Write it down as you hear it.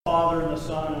Father, and the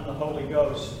Son, and the Holy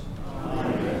Ghost.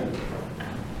 Amen.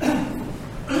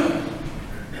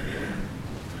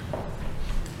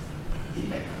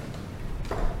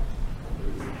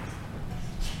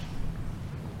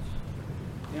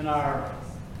 In our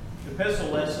epistle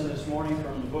lesson this morning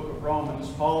from the book of Romans,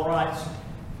 Paul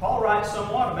writes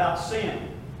somewhat about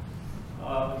sin.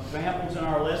 Examples in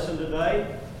our lesson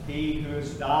today: he who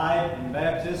has died in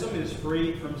baptism is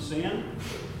freed from sin.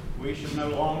 We should no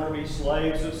longer be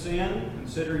slaves of sin.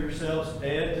 Consider yourselves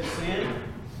dead to sin.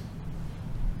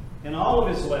 In all of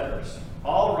his letters,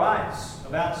 Paul writes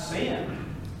about sin.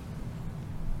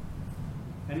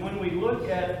 And when we look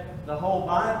at the whole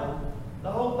Bible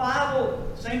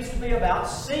seems to be about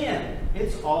sin.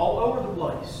 It's all over the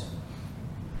place.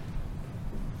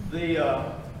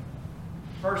 The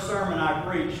first sermon I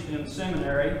preached in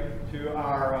seminary to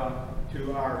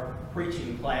our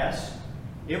preaching class,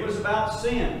 it was about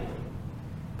sin.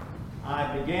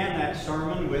 I began that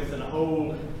sermon with an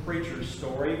old preacher's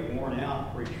story, worn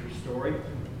out preacher's story,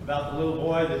 about the little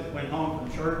boy that went home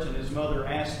from church and his mother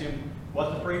asked him what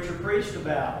the preacher preached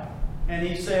about. And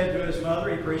he said to his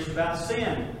mother, he preached about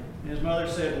sin. And his mother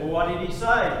said, well, what did he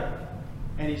say?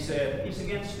 And he said, he's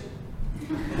against it.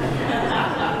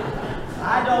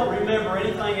 I don't remember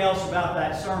anything else about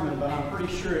that sermon, but I'm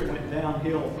pretty sure it went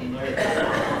downhill from there.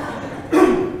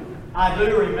 I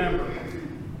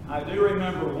do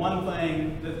remember one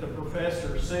thing that the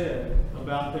professor said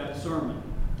about that sermon.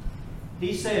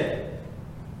 He said,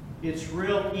 it's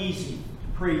real easy to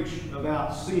preach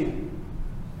about sin,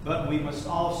 but we must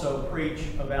also preach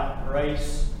about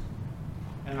grace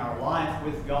and our life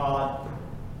with God,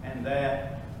 and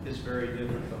that is very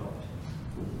difficult.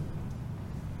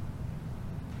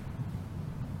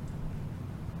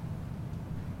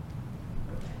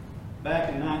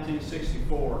 Back in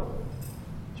 1964,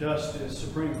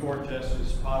 Supreme Court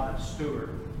Justice Potter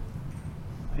Stewart,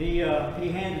 he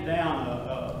handed down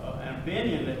an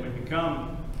opinion that would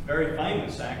become very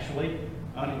famous, actually,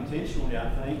 unintentionally,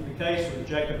 I think. The case was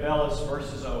Jacob Ellis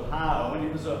versus Ohio, and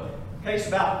it was a case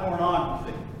about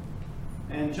pornography.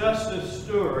 And Justice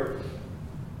Stewart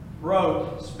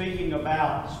wrote, speaking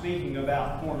about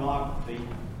pornography,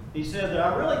 he said that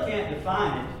I really can't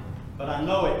define it, but I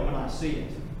know it when I see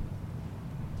it.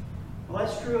 Well,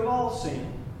 that's true of all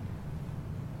sin.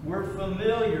 We're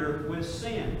familiar with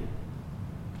sin,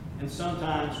 and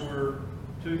sometimes we're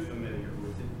too familiar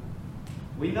with it.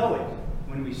 We know it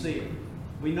when we see it.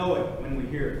 We know it when we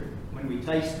hear it, when we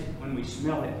taste it, when we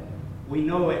smell it. We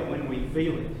know it when we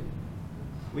feel it.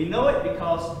 We know it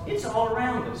because it's all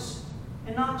around us.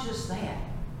 And not just that,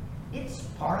 it's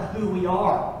part of who we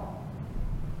are.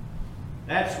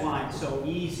 That's why it's so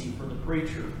easy for the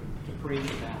preacher to preach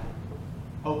about it,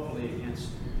 hopefully against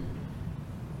it.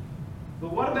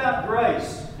 But what about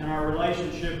grace and our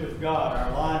relationship with God,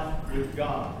 our life with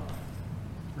God?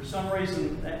 For some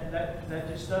reason, that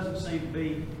just doesn't seem to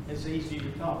be as easy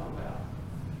to talk about.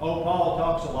 Oh, Paul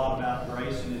talks a lot about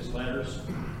grace in his letters.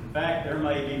 In fact, there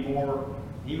may be more.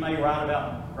 He may write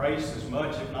about grace as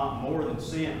much, if not more, than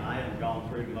sin. I haven't gone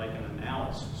through to make an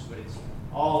analysis, but it's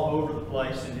all over the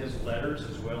place in his letters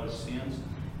as well as sins.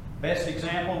 Best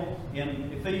example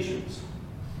in Ephesians.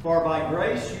 For by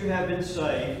grace you have been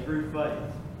saved through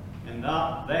faith, and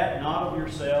not of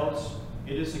yourselves,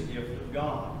 it is a gift of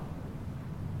God.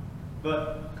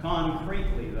 But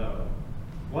concretely, though,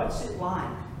 what's it like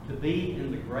to be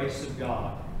in the grace of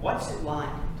God? What's it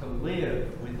like to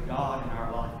live with God in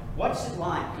our life? What's it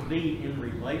like to be in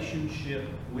relationship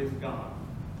with God?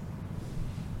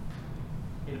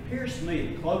 It appears to me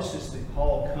the closest that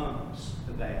Paul comes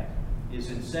to that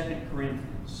is in 2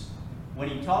 Corinthians, when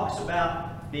he talks about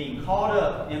being caught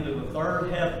up into the third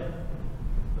heaven.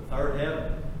 The third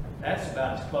heaven. That's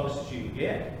about as close as you can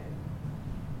get.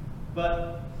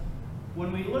 But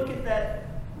when we look at that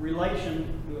relation,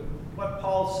 what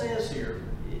Paul says here,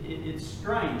 it's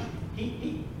strange.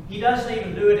 He doesn't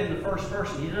even do it in the first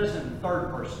person. He does it in the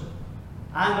third person.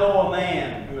 I know a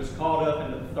man who is caught up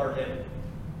into the third heaven.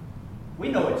 We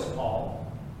know it's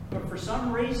Paul, but for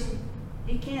some reason,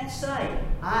 he can't say,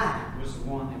 I was the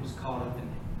one that was caught up in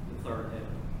the third heaven.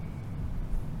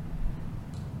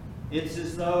 It's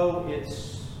as though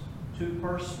it's too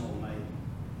personal, maybe.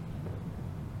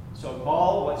 So,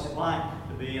 Paul, what's it like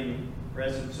to be in the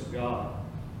presence of God?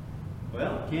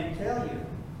 Well, I can't tell you.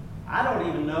 I don't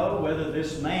even know whether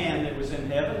this man that was in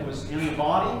heaven was in the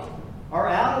body or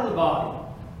out of the body.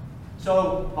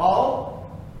 So,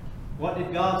 Paul, what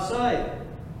did God say?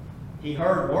 He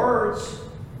heard words,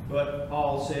 but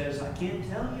Paul says, I can't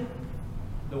tell you.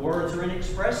 The words are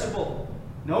inexpressible.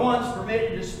 No one's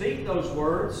permitted to speak those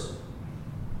words.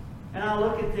 And I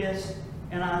look at this,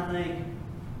 And I think,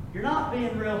 you're not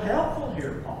being real helpful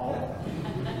here, Paul.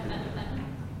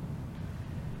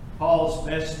 Paul's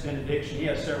best benediction, he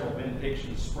has several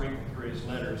benedictions sprinkled through his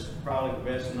letters. Probably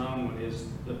the best known one is,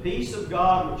 the peace of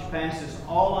God which passes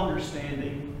all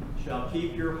understanding shall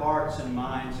keep your hearts and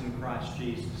minds in Christ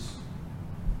Jesus.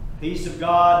 Peace of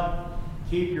God,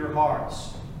 keep your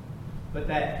hearts. But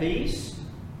that peace,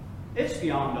 it's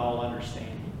beyond all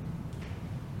understanding.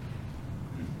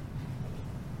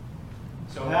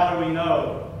 So how do we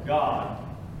know God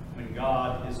when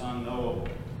God is unknowable?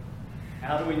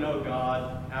 How do we know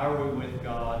God? How are we with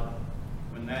God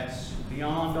when that's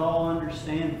beyond all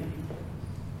understanding?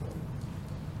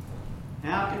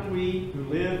 How can we who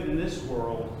live in this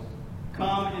world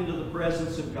come into the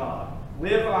presence of God,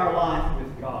 live our life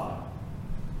with God?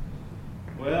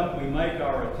 Well, we make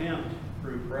our attempt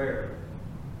through prayer.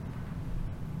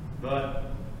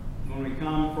 But when we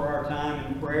come for our time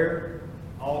in prayer,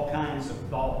 all kinds of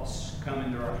thoughts come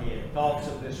into our head. Thoughts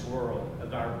of this world,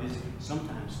 of our busy,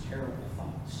 sometimes terrible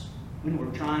thoughts. When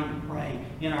we're trying to pray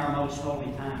in our most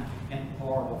holy time, and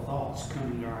horrible thoughts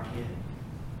come into our head.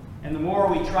 And the more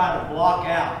we try to block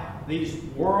out these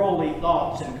worldly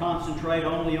thoughts and concentrate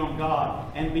only on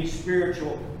God and be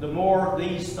spiritual, the more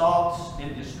these thoughts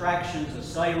and distractions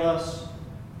assail us,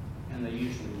 and they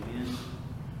usually win.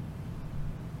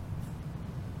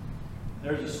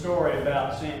 There's a story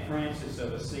about St. Francis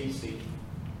of Assisi.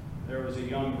 There was a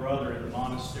young brother in the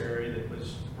monastery that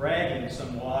was bragging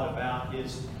somewhat about the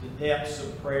depths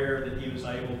of prayer that he was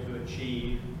able to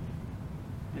achieve.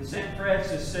 And St.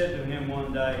 Francis said to him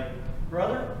one day,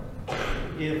 "Brother,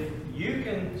 if you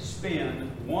can spend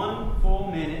 1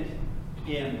 full minute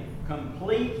in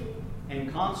complete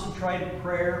and concentrated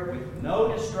prayer with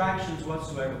no distractions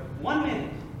whatsoever, 1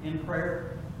 minute in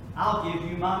prayer, I'll give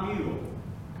you my mule."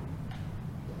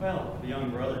 Well, the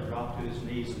young brother dropped to his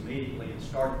knees immediately and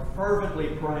started fervently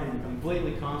praying,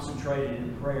 completely concentrated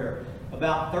in prayer.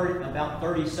 About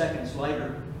 30 seconds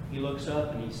later, he looks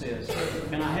up and he says,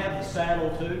 "Can I have the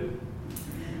saddle too?"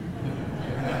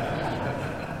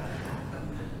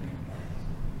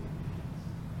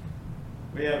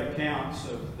 We have accounts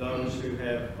of those who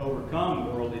have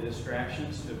overcome worldly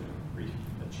distractions to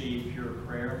achieve pure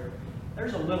prayer.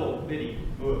 There's a little bitty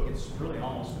book. It's really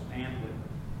almost a pamphlet.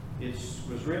 It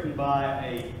was written by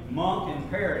a monk in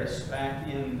Paris back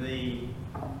in the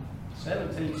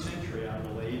 17th century, I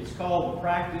believe. It's called The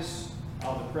Practice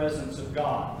of the Presence of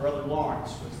God. Brother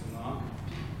Lawrence was the monk.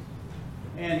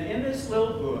 And in this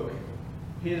little book,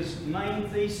 his main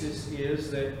thesis is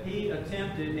that he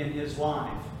attempted in his life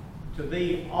to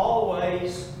be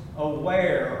always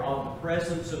aware of the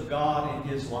presence of God in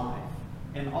his life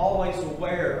and always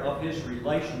aware of his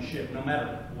relationship, no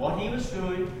matter what he was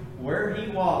doing, where he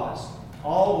was,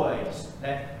 always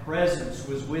that presence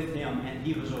was with him and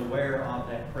he was aware of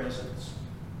that presence.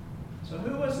 So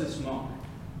who was this monk?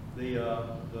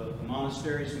 The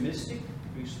monastery's mystic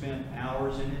who spent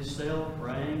hours in his cell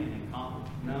praying and in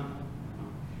contemplation? No.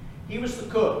 He was the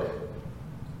cook.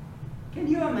 Can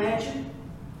you imagine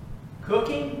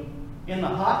cooking in the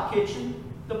hot kitchen,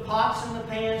 the pots and the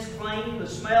pans clean, the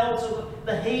smells of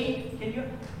the heat?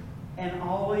 And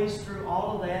always through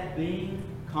all of that being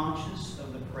conscious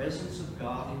of the presence of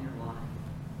God in your life?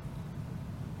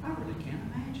 I really can't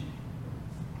imagine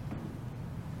it.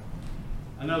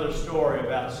 Another story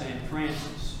about St.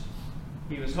 Francis.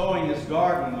 He was hoeing his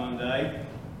garden one day,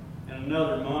 and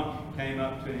another monk came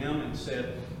up to him and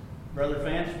said, "Brother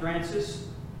Francis,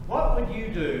 what would you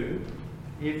do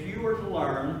if you were to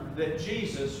learn that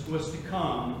Jesus was to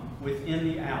come within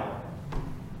the hour?"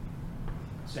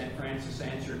 St. Francis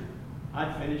answered,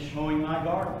 "I'd finish hoeing my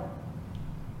garden."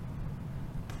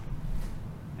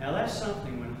 Now that's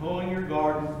something. When hoeing your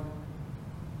garden,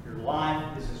 your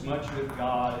life is as much with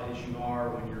God as you are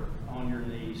when you're on your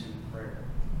knees in prayer.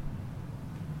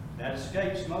 That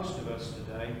escapes most of us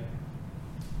today.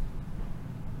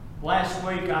 Last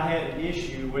week I had an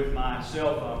issue with my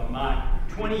cell phone, my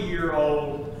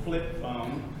 20-year-old flip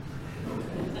phone.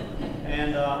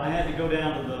 And I had to go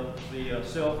down to the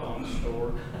cell phone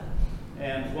store.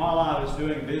 And while I was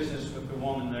doing business with the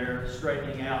woman there,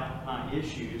 straightening out my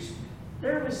issues,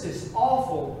 there was this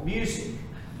awful music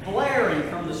blaring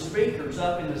from the speakers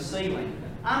up in the ceiling.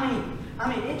 I mean,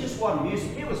 it just wasn't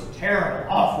music. It was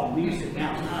terrible, awful music.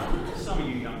 Now, some of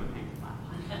you younger people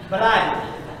might. But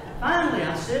finally,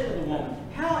 I said to the woman,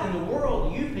 "How in the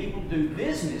world do you people do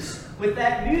business with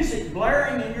that music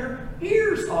blaring in your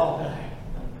ears all day?"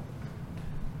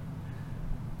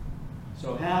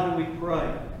 So how do we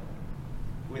pray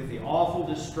with the awful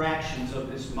distractions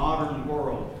of this modern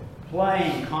world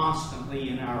playing constantly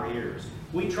in our ears?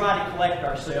 we try to collect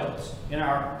ourselves in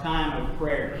our time of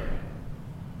prayer.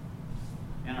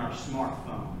 And our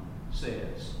smartphone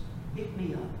says, pick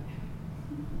me up.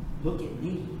 Look at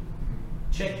me.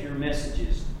 Check your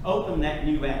messages. Open that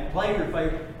new app. Play your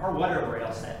favorite, or whatever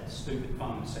else that stupid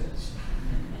phone says.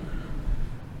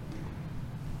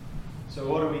 So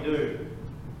what do?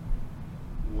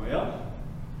 Well,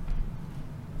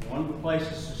 one of the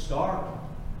places to start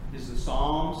is the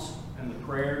Psalms and the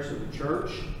prayers of the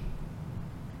church.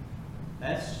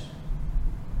 That's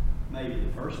maybe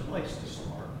the first place to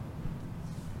start.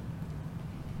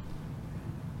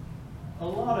 A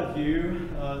lot of you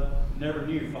never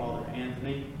knew Father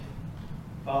Anthony.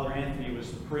 Father Anthony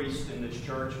was the priest in this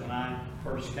church when I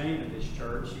first came to this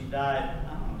church. He died,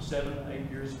 7 or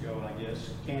 8 years ago, I guess,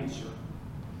 of cancer.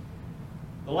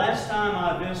 The last time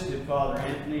I visited Father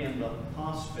Anthony in the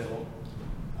hospital,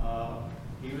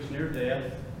 he was near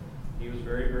death. He was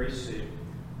very, very sick.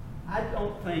 I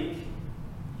don't think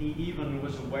he even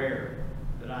was aware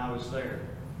that I was there.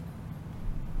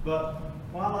 But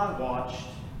while I watched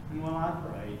and while I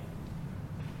prayed,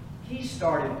 he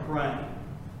started praying.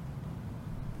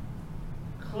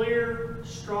 Clear,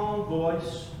 strong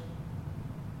voice.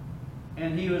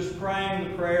 And he was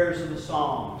praying the prayers of the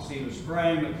Psalms. He was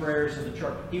praying the prayers of the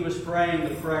church. He was praying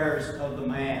the prayers of the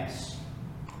Mass.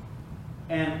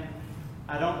 And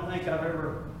I don't think I've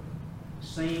ever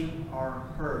seen or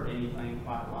heard anything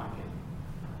quite like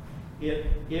it.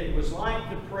 It was like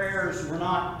the prayers were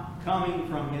not coming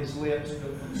from his lips,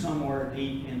 but from somewhere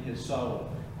deep in his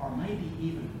soul. Or maybe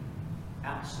even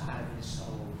outside of his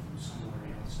soul, from somewhere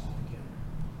else altogether.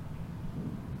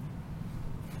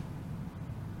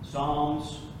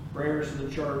 Psalms, prayers of the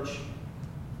church,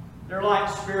 they're like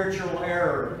spiritual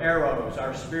arrows,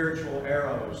 our spiritual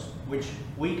arrows, which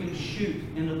we can shoot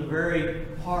into the very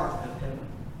heart of heaven.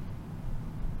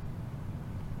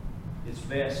 It's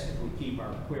best if we keep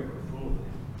our quiver full of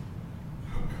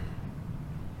them.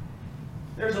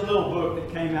 There's a little book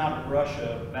that came out of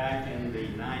Russia back in the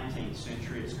 19th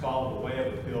century. It's called The Way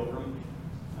of the Pilgrim,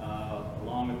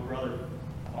 along with Brother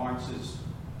Lawrence's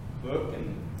book,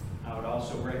 and I would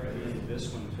also recommend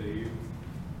this one to you.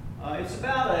 It's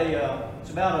about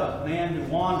a man who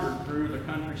wandered through the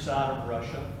countryside of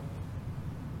Russia,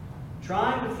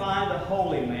 trying to find a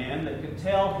holy man that could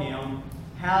tell him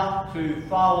how to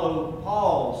follow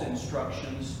Paul's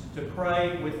instructions to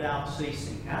pray without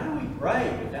ceasing. How do we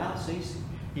pray without ceasing?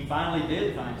 He finally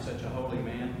did find such a holy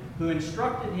man who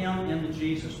instructed him in the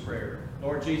Jesus prayer.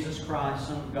 Lord Jesus Christ,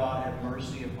 Son of God, have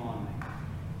mercy upon me.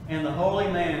 And the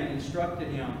holy man instructed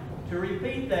him to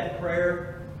repeat that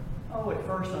prayer. At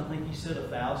first I think he said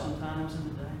 1,000 times in a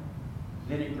day.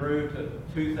 Then it grew to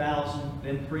 2,000,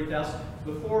 then 3,000.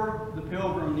 Before the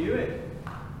pilgrim knew it,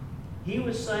 he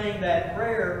was saying that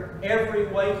prayer every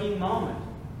waking moment.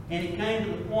 And he came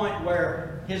to the point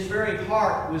where his very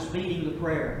heart was beating the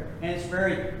prayer. And his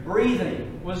very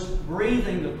breathing was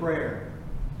breathing the prayer.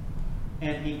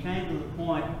 And he came to the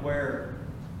point where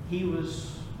he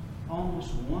was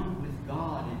almost one with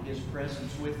God in His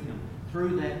presence with him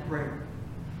through that prayer.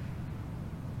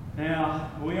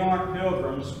 Now, we aren't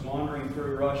pilgrims wandering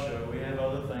through Russia. We have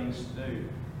other things to do.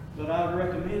 But I would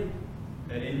recommend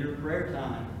that in your prayer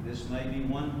time, this may be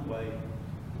one way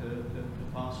to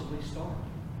possibly start.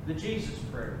 The Jesus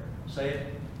prayer. Say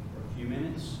it for a few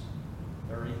minutes,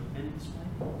 30 minutes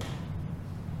maybe.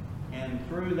 And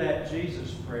through that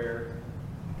Jesus prayer,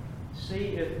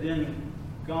 see if then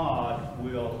God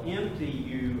will empty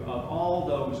you of all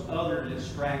those other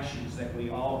distractions that we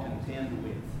all contend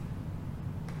with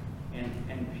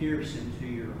and pierce into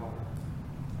your heart.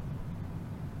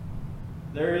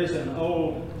 There is an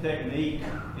old technique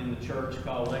in the church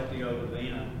called Lectio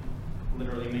Divina.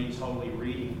 Literally means holy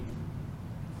reading.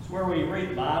 It's where we read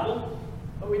the Bible,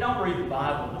 but we don't read the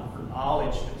Bible not for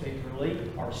knowledge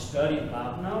particularly or study the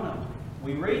Bible. No.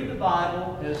 We read the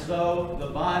Bible as though the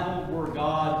Bible were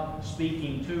God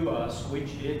speaking to us,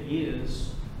 which it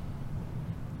is.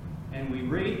 And we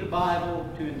read the Bible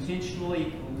to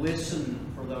intentionally listen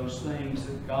for those things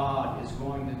that God is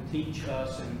going to teach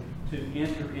us and to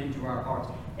enter into our hearts.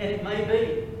 And it may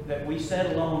be that we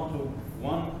settle on to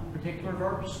one particular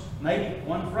verse, maybe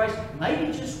one phrase,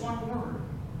 maybe just one word.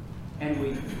 And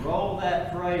we roll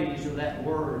that phrase or that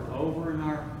word over in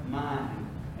our mind.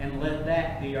 And let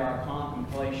that be our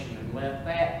contemplation, and let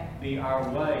that be our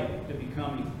way to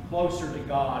becoming closer to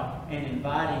God and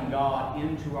inviting God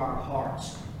into our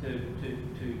hearts to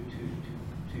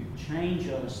change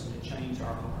us and to change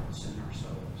our hearts and our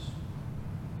souls.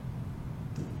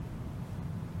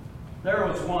 There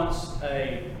was once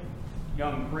a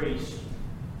young priest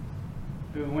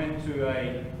who went to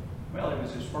a well, it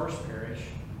was his first parish.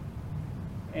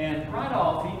 And right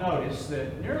off, he noticed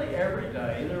that nearly every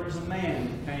day there was a man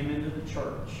that came into the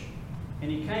church. And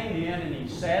he came in and he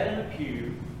sat in a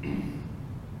pew,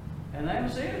 and that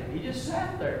was it. He just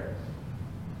sat there.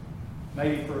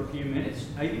 Maybe for a few minutes,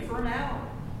 maybe for an hour.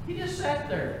 He just sat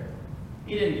there.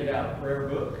 He didn't get out a prayer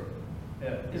book.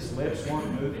 His lips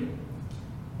weren't moving.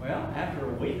 Well, after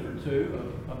a week or two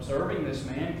of observing this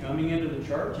man coming into the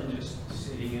church and just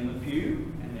sitting in the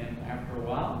pew, and then after a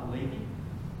while leaving,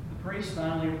 the priest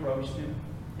finally approached him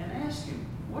and asked him,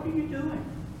 "What are you doing?"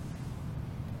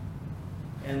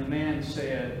 And the man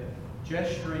said,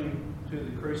 gesturing to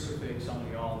the crucifix on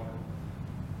the altar,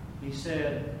 he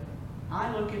said,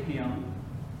 "I look at him,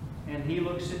 and he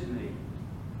looks at me,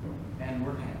 and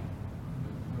we're happy."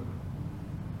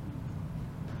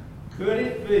 Could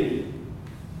it be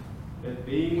that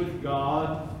being with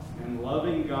God and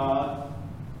loving God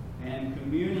and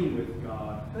communing with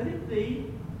God, could it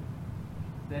be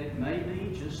that it may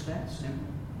be just that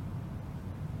simple?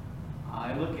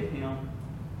 I look at him,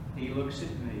 he looks at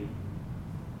me,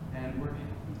 and we're happy.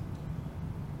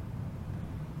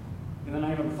 In the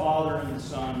name of the Father, and the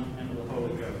Son, and of the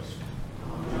Holy Ghost.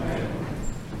 Amen.